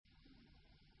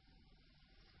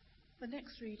The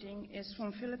next reading is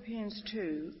from Philippians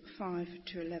 2, 5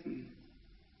 to 11.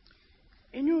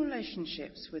 In your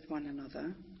relationships with one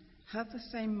another, have the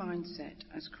same mindset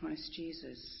as Christ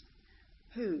Jesus,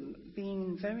 who, being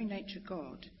in very nature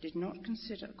God, did not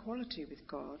consider equality with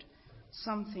God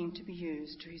something to be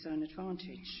used to his own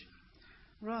advantage.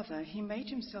 Rather, he made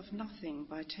himself nothing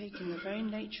by taking the very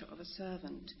nature of a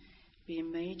servant,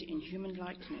 being made in human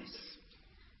likeness.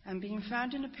 And being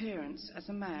found in appearance as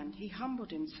a man, he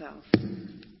humbled himself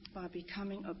by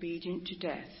becoming obedient to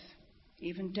death,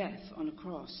 even death on a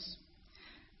cross.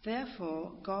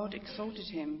 Therefore, God exalted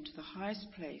him to the highest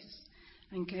place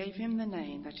and gave him the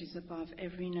name that is above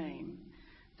every name,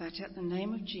 that at the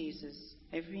name of Jesus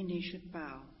every knee should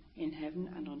bow in heaven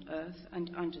and on earth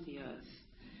and under the earth,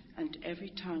 and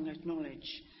every tongue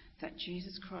acknowledge that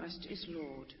Jesus Christ is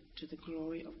Lord, to the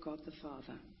glory of God the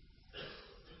Father.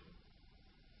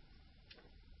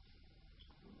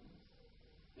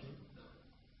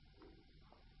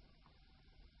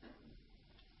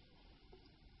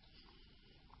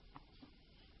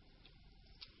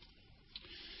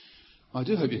 I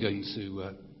do hope you're going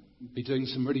to be doing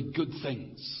some really good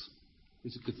things.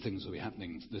 These are good things that will be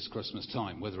happening this Christmas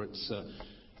time, whether it's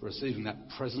receiving that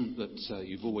present that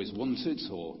you've always wanted,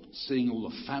 or seeing all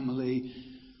the family,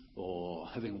 or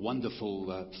having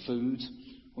wonderful food,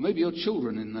 or maybe your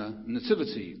children in the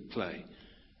nativity play,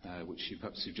 which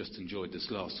you've just enjoyed this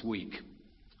last week.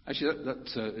 Actually,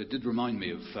 it did remind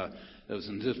me of there was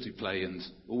a nativity play, and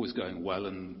all was going well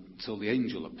until the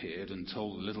angel appeared and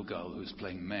told the little girl who was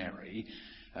playing Mary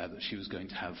that she was going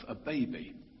to have a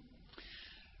baby.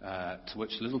 To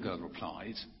which the little girl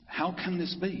replied, "How can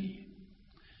this be,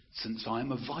 since I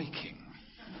am a Viking?"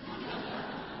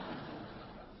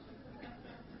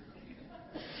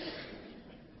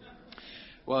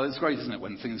 Well, it's great, isn't it,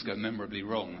 when things go memorably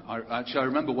wrong. I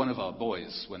remember one of our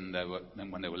boys, when they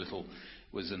were little,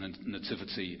 was in a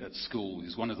nativity at school. He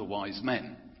was one of the wise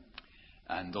men.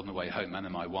 And on the way home, Anna,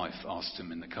 my wife, asked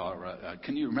him in the car,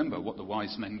 "Can you remember what the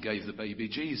wise men gave the baby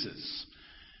Jesus?"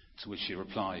 To which he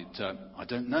replied, "I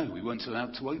don't know. We weren't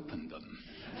allowed to open them."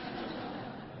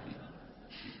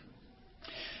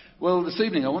 Well, this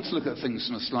evening I want to look at things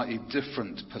from a slightly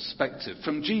different perspective,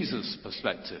 from Jesus'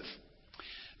 perspective.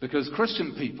 Because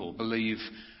Christian people believe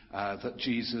that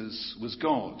Jesus was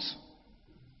God.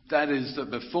 That is, that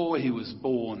before he was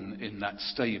born in that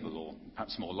stable, or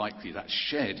perhaps more likely that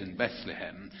shed in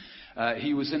Bethlehem,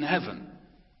 he was in heaven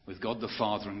with God the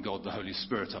Father and God the Holy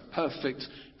Spirit, a perfect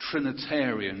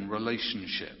Trinitarian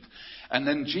relationship. And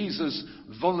then Jesus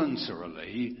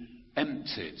voluntarily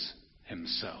emptied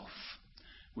himself,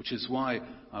 which is why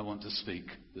I want to speak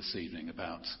this evening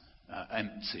about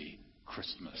empty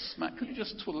Christmas. Matt, could you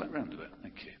just twirl that round a bit?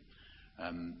 Thank you.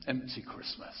 Empty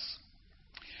Christmas.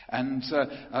 And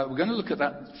we're going to look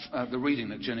at the reading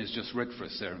that Jenny's just read for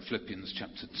us there in Philippians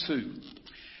chapter 2.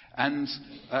 And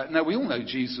now we all know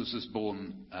Jesus was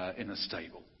born in a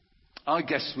stable. I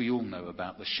guess we all know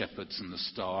about the shepherds and the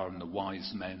star and the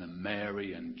wise men and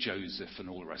Mary and Joseph and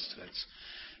all the rest of it.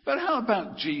 But how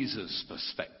about Jesus'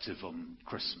 perspective on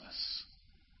Christmas?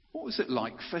 What was it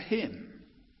like for him?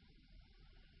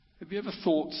 Have you ever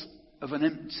thought of an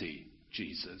empty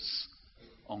Jesus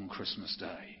on Christmas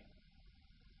Day?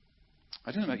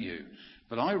 I don't know about you,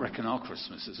 but I reckon our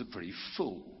Christmases are pretty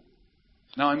full.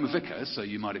 Now, I'm a vicar, so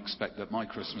you might expect that my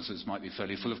Christmases might be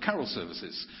fairly full of carol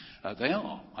services. They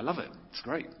are. I love it. It's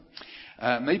great.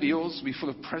 Maybe yours will be full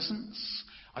of presents.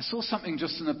 I saw something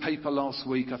just in the paper last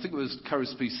week. I think it was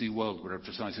Curry's PC World were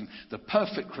advertising. The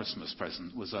perfect Christmas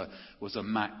present was a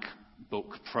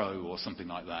MacBook Pro or something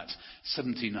like that.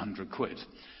 1,700 quid.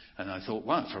 And I thought,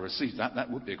 wow, if I received that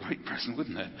would be a great present,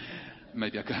 wouldn't it?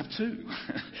 Maybe I could have two.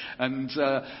 And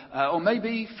or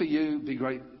maybe for you, it'd be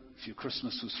great if your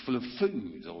Christmas was full of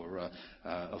food, or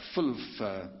full of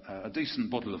a decent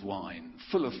bottle of wine,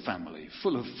 full of family,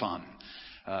 full of fun.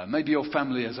 Maybe your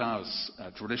family, as ours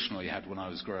traditionally had when I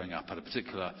was growing up, had a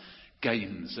particular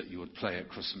games that you would play at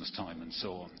Christmas time and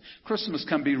so on. Christmas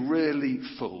can be really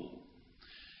full.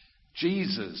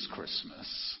 Jesus'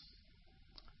 Christmas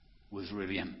was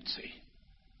really empty.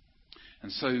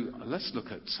 And so let's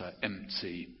look at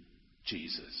empty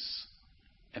Jesus.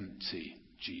 Empty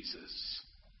Jesus.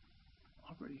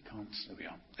 I really can't. There we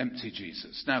are. Empty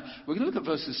Jesus. Now, we're going to look at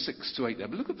verses 6 to 8 there,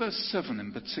 but look at verse 7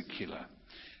 in particular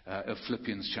of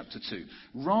Philippians chapter 2.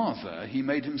 Rather, he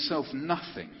made himself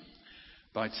nothing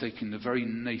by taking the very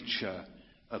nature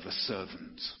of a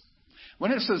servant.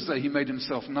 When it says that he made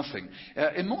himself nothing,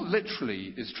 it more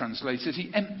literally is translated,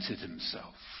 he emptied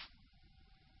himself.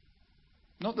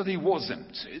 Not that he was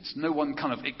emptied. No one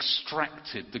kind of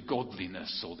extracted the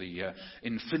godliness or the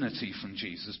infinity from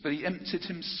Jesus, but he emptied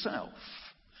himself.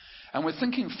 And we're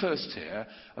thinking first here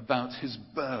about his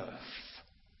birth.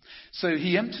 So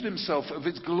he emptied himself of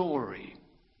his glory.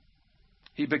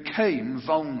 He became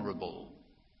vulnerable.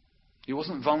 He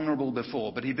wasn't vulnerable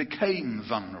before, but he became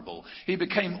vulnerable. He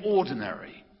became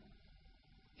ordinary.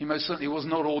 He most certainly was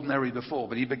not ordinary before,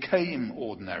 but he became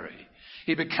ordinary.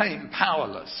 He became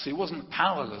powerless. He wasn't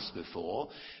powerless before,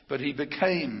 but he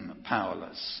became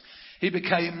powerless. He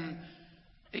became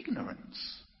ignorant.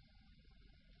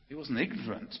 He wasn't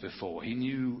ignorant before. He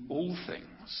knew all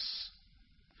things.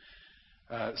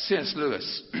 C.S.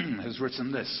 Lewis has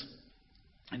written this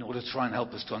in order to try and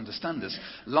help us to understand this.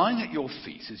 Lying at your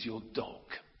feet is your dog.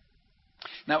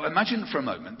 Now imagine for a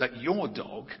moment that your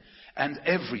dog and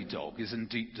every dog is in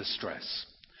deep distress.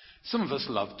 Some of us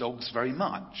love dogs very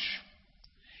much.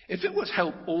 If it would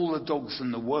help all the dogs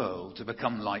in the world to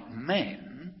become like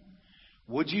men,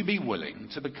 would you be willing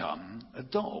to become a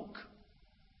dog?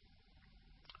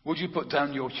 Would you put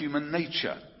down your human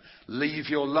nature, leave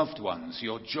your loved ones,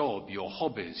 your job, your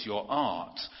hobbies, your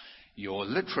art, your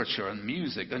literature and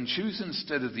music, and choose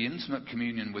instead of the intimate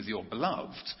communion with your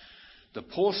beloved, the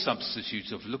poor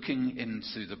substitute of looking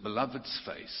into the beloved's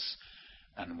face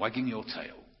and wagging your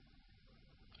tail,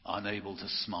 unable to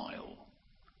smile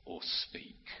or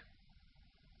speak?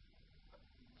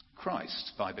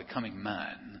 Christ, by becoming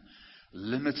man,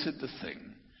 limited the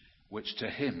thing which to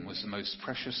him was the most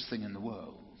precious thing in the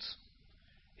world,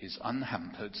 his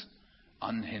unhampered,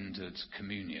 unhindered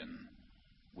communion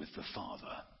with the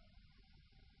Father.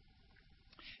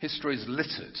 History is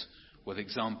littered with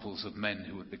examples of men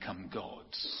who would become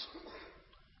gods,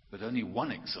 but only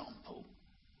one example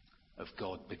of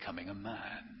God becoming a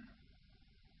man.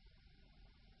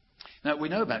 Now, we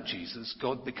know about Jesus,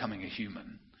 God becoming a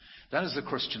human. That is a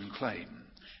Christian claim,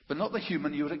 but not the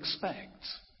human you would expect.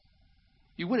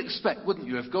 You would expect, wouldn't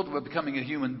you, if God were becoming a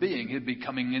human being, he'd be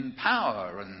coming in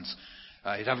power and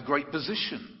he'd have a great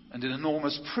position and an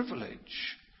enormous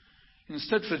privilege.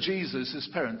 Instead, for Jesus, his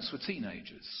parents were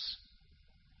teenagers.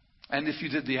 And if you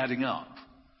did the adding up,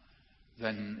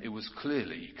 then it was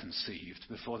clearly conceived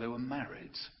before they were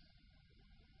married.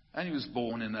 And he was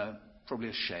born in probably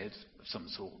a shed of some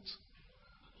sort.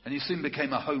 And he soon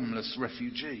became a homeless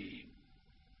refugee.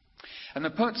 And the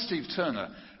poet Steve Turner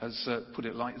has put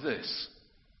it like this.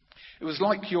 It was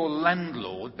like your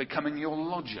landlord becoming your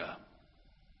lodger.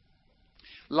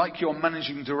 Like your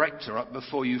managing director up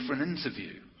before you for an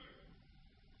interview.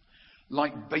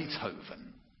 Like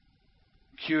Beethoven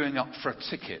queuing up for a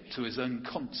ticket to his own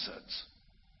concert.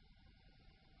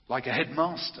 Like a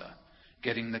headmaster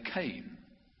getting the cane.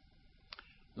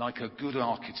 Like a good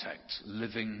architect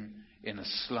living in a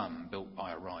slum built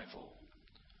by a rival.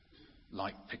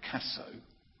 Like Picasso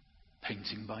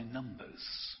painting by numbers.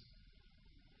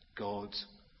 God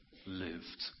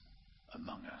lived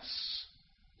among us.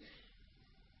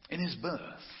 In his birth,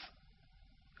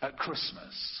 at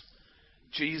Christmas,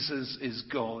 Jesus is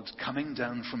God coming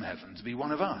down from heaven to be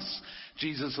one of us.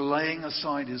 Jesus laying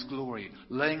aside his glory,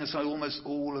 laying aside almost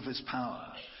all of his power,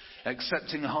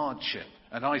 accepting hardship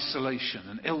and isolation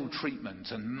and ill treatment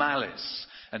and malice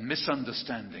and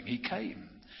misunderstanding. He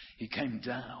came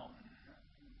down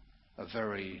a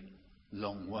very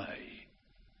long way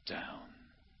down.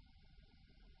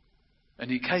 And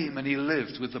he came and he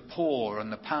lived with the poor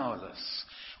and the powerless,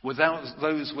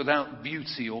 those without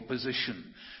beauty or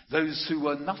position, those who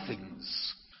were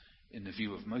nothings in the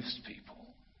view of most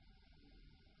people.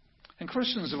 And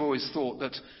Christians have always thought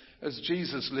that as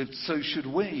Jesus lived, so should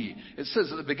we. It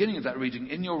says at the beginning of that reading,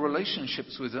 in your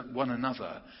relationships with one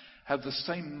another, have the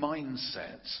same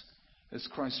mindset as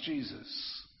Christ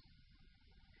Jesus.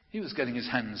 He was getting his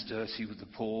hands dirty with the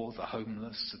poor, the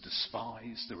homeless, the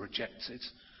despised, the rejected.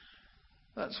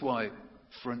 That's why,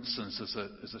 for instance,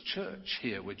 as a church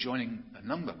here, we're joining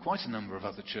quite a number of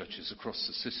other churches across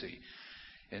the city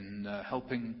in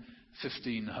helping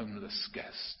 15 homeless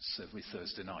guests every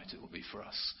Thursday night. It will be for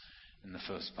us in the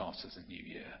first part of the new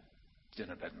year.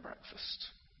 Dinner, bed and breakfast.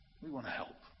 We want to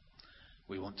help.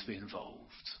 We want to be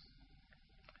involved.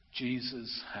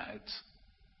 Jesus had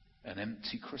an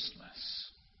empty Christmas.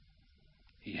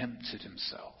 He emptied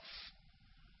himself.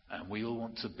 And we all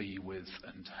want to be with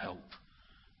and help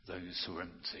those who are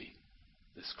empty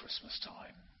this Christmas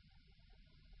time.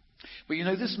 But you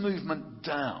know, this movement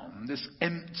down, this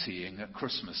emptying at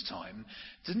Christmas time,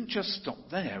 didn't just stop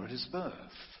there at his birth.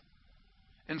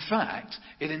 In fact,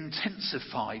 it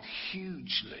intensified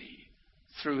hugely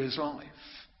through his life.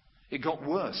 It got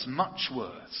worse, much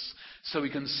worse. So we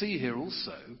can see here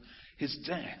also his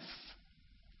death.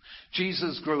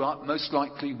 Jesus grew up, most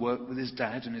likely worked with his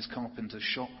dad in his carpenter's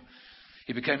shop.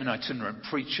 He became an itinerant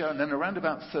preacher, and then around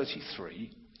about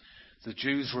 33, the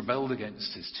Jews rebelled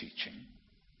against his teaching,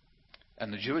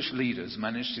 and the Jewish leaders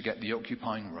managed to get the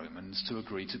occupying Romans to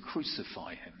agree to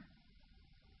crucify him.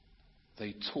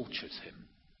 They tortured him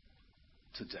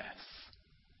to death.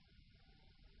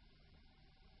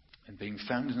 And being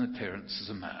found in appearance as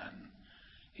a man,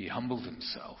 he humbled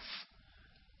himself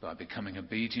by becoming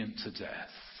obedient to death.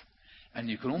 And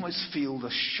you can almost feel the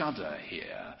shudder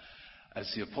here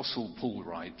as the Apostle Paul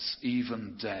writes,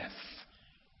 even death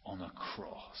on a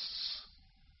cross.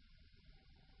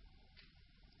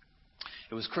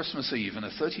 It was Christmas Eve, and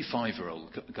a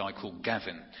 35-year-old guy called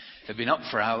Gavin had been up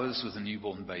for hours with a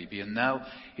newborn baby, and now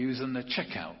he was in the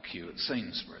checkout queue at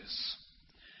Sainsbury's.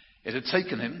 It had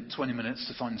taken him 20 minutes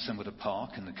to find somewhere to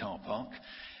park in the car park,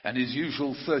 and his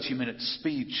usual 30-minute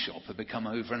speed shop had become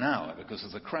over an hour because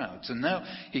of the crowds. And now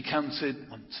he counted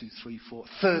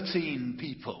 13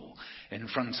 people in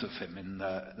front of him in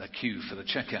the queue for the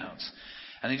checkout.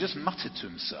 And he just muttered to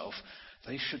himself,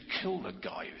 they should kill the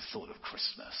guy who thought of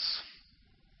Christmas.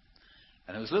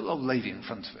 And there was a little old lady in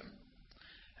front of him.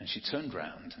 And she turned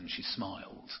round and she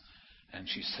smiled. And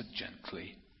she said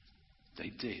gently, they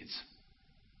did.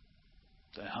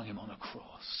 They hung him on a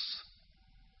cross.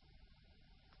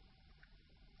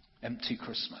 Empty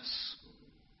Christmas.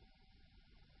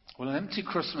 Well, an empty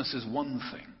Christmas is one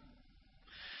thing.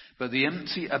 But the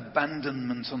empty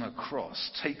abandonment on a cross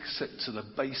takes it to the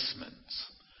basement.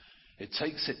 It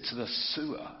takes it to the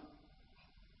sewer.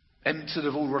 Emptied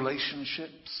of all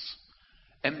relationships.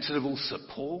 Emptied of all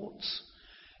support.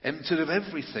 Emptied of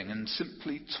everything, and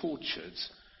simply tortured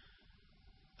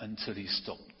until he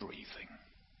stopped breathing.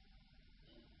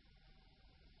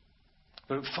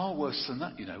 But far worse than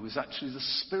that, was actually the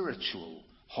spiritual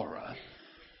horror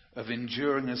of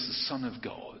enduring as the Son of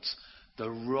God the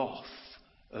wrath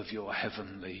of your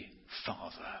heavenly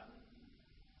Father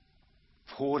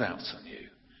poured out on you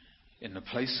in the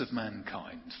place of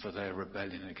mankind for their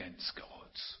rebellion against God.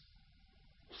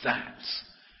 That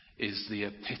is the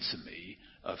epitome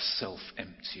of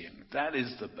self-emptying. That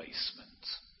is the basement.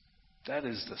 That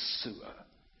is the sewer.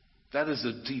 That is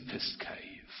the deepest cave.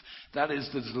 That is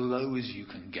as low as you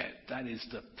can get. That is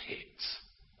the pit.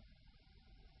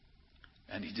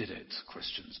 And he did it,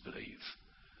 Christians believe,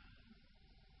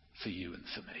 for you and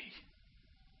for me.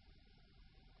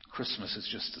 Christmas is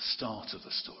just the start of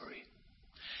the story.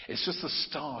 It's just the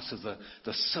start of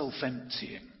the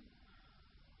self-emptying.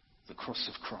 The cross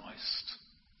of Christ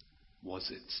was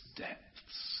its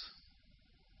depths.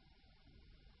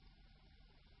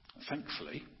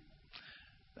 Thankfully,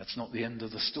 that's not the end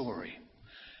of the story.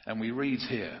 And we read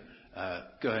here,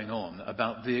 going on,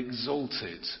 about the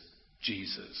exalted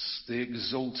Jesus. The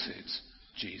exalted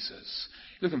Jesus.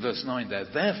 Look in verse 9 there.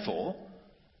 Therefore,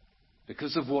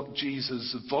 because of what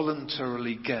Jesus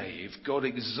voluntarily gave, God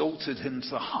exalted him to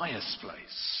the highest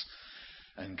place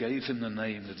and gave him the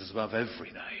name that is above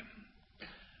every name.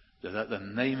 That at the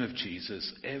name of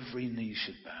Jesus, every knee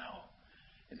should bow.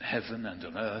 In heaven and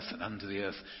on earth and under the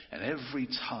earth, and every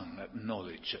tongue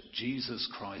acknowledge that Jesus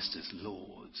Christ is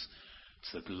Lord,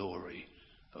 to the glory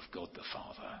of God the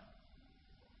Father.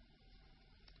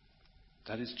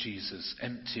 That is Jesus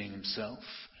emptying himself,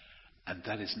 and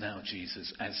that is now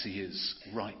Jesus as he is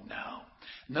right now.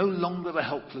 No longer the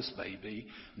helpless baby,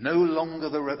 no longer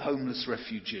the homeless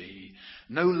refugee,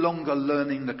 no longer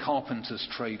learning the carpenter's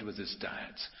trade with his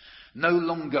dad, no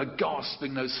longer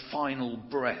gasping those final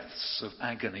breaths of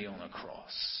agony on a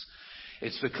cross.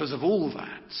 It's because of all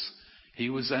that he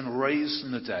was then raised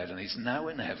from the dead, and he's now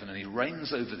in heaven, and he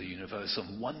reigns over the universe,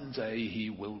 and one day he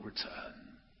will return.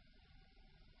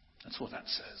 That's what that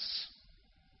says.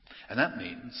 And that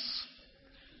means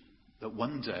that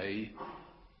one day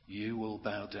you will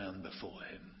bow down before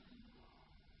him.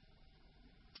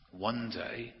 One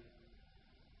day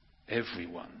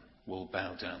everyone will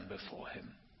bow down before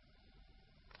him.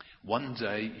 One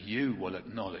day you will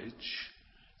acknowledge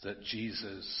that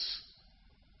Jesus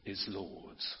is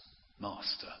Lord,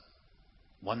 Master.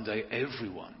 One day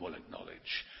everyone will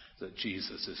acknowledge that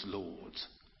Jesus is Lord,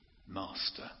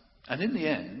 Master. And in the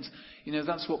end,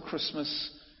 that's what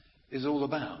Christmas is all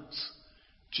about.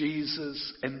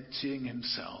 Jesus emptying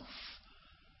himself,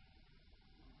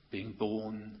 being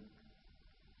born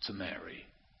to Mary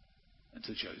and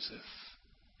to Joseph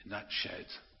in that shed.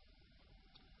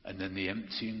 And then the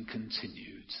emptying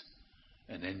continued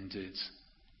and ended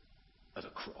at a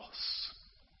cross.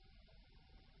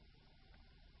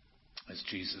 As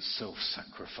Jesus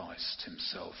self-sacrificed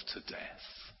himself to death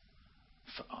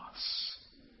for us.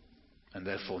 And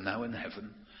therefore now in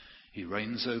heaven, he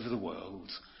reigns over the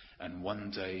world, and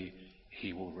one day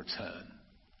he will return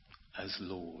as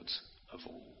Lord of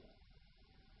all.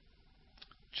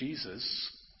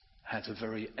 Jesus had a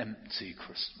very empty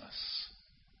Christmas,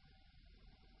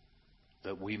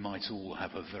 that we might all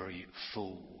have a very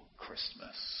full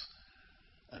Christmas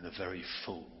and a very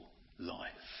full life.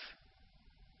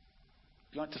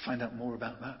 Would you like to find out more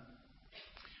about that?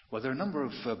 Well, there are a number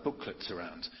of booklets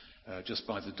around just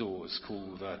by the doors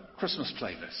called Christmas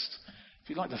Playlist. If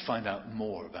you'd like to find out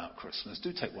more about Christmas,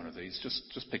 do take one of these.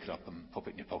 Just pick it up and pop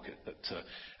it in your pocket, but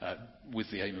with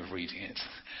the aim of reading it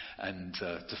and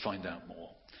to find out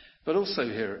more. But also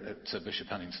here at Bishop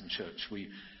Hannington Church, we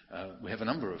have a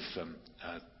number of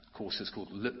courses called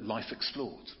Life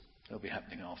Explored. They'll be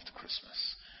happening after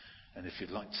Christmas. And if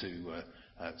you'd like to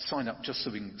sign up, just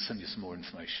so we can send you some more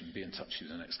information, be in touch with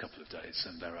you in the next couple of days.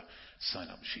 And there are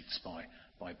sign-up sheets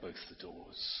by both the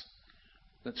doors.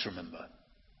 Let's remember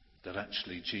that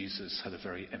actually Jesus had a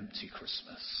very empty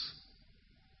Christmas,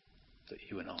 that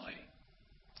you and I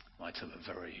might have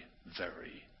a very,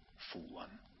 very full one,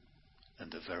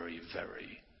 and a very,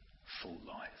 very full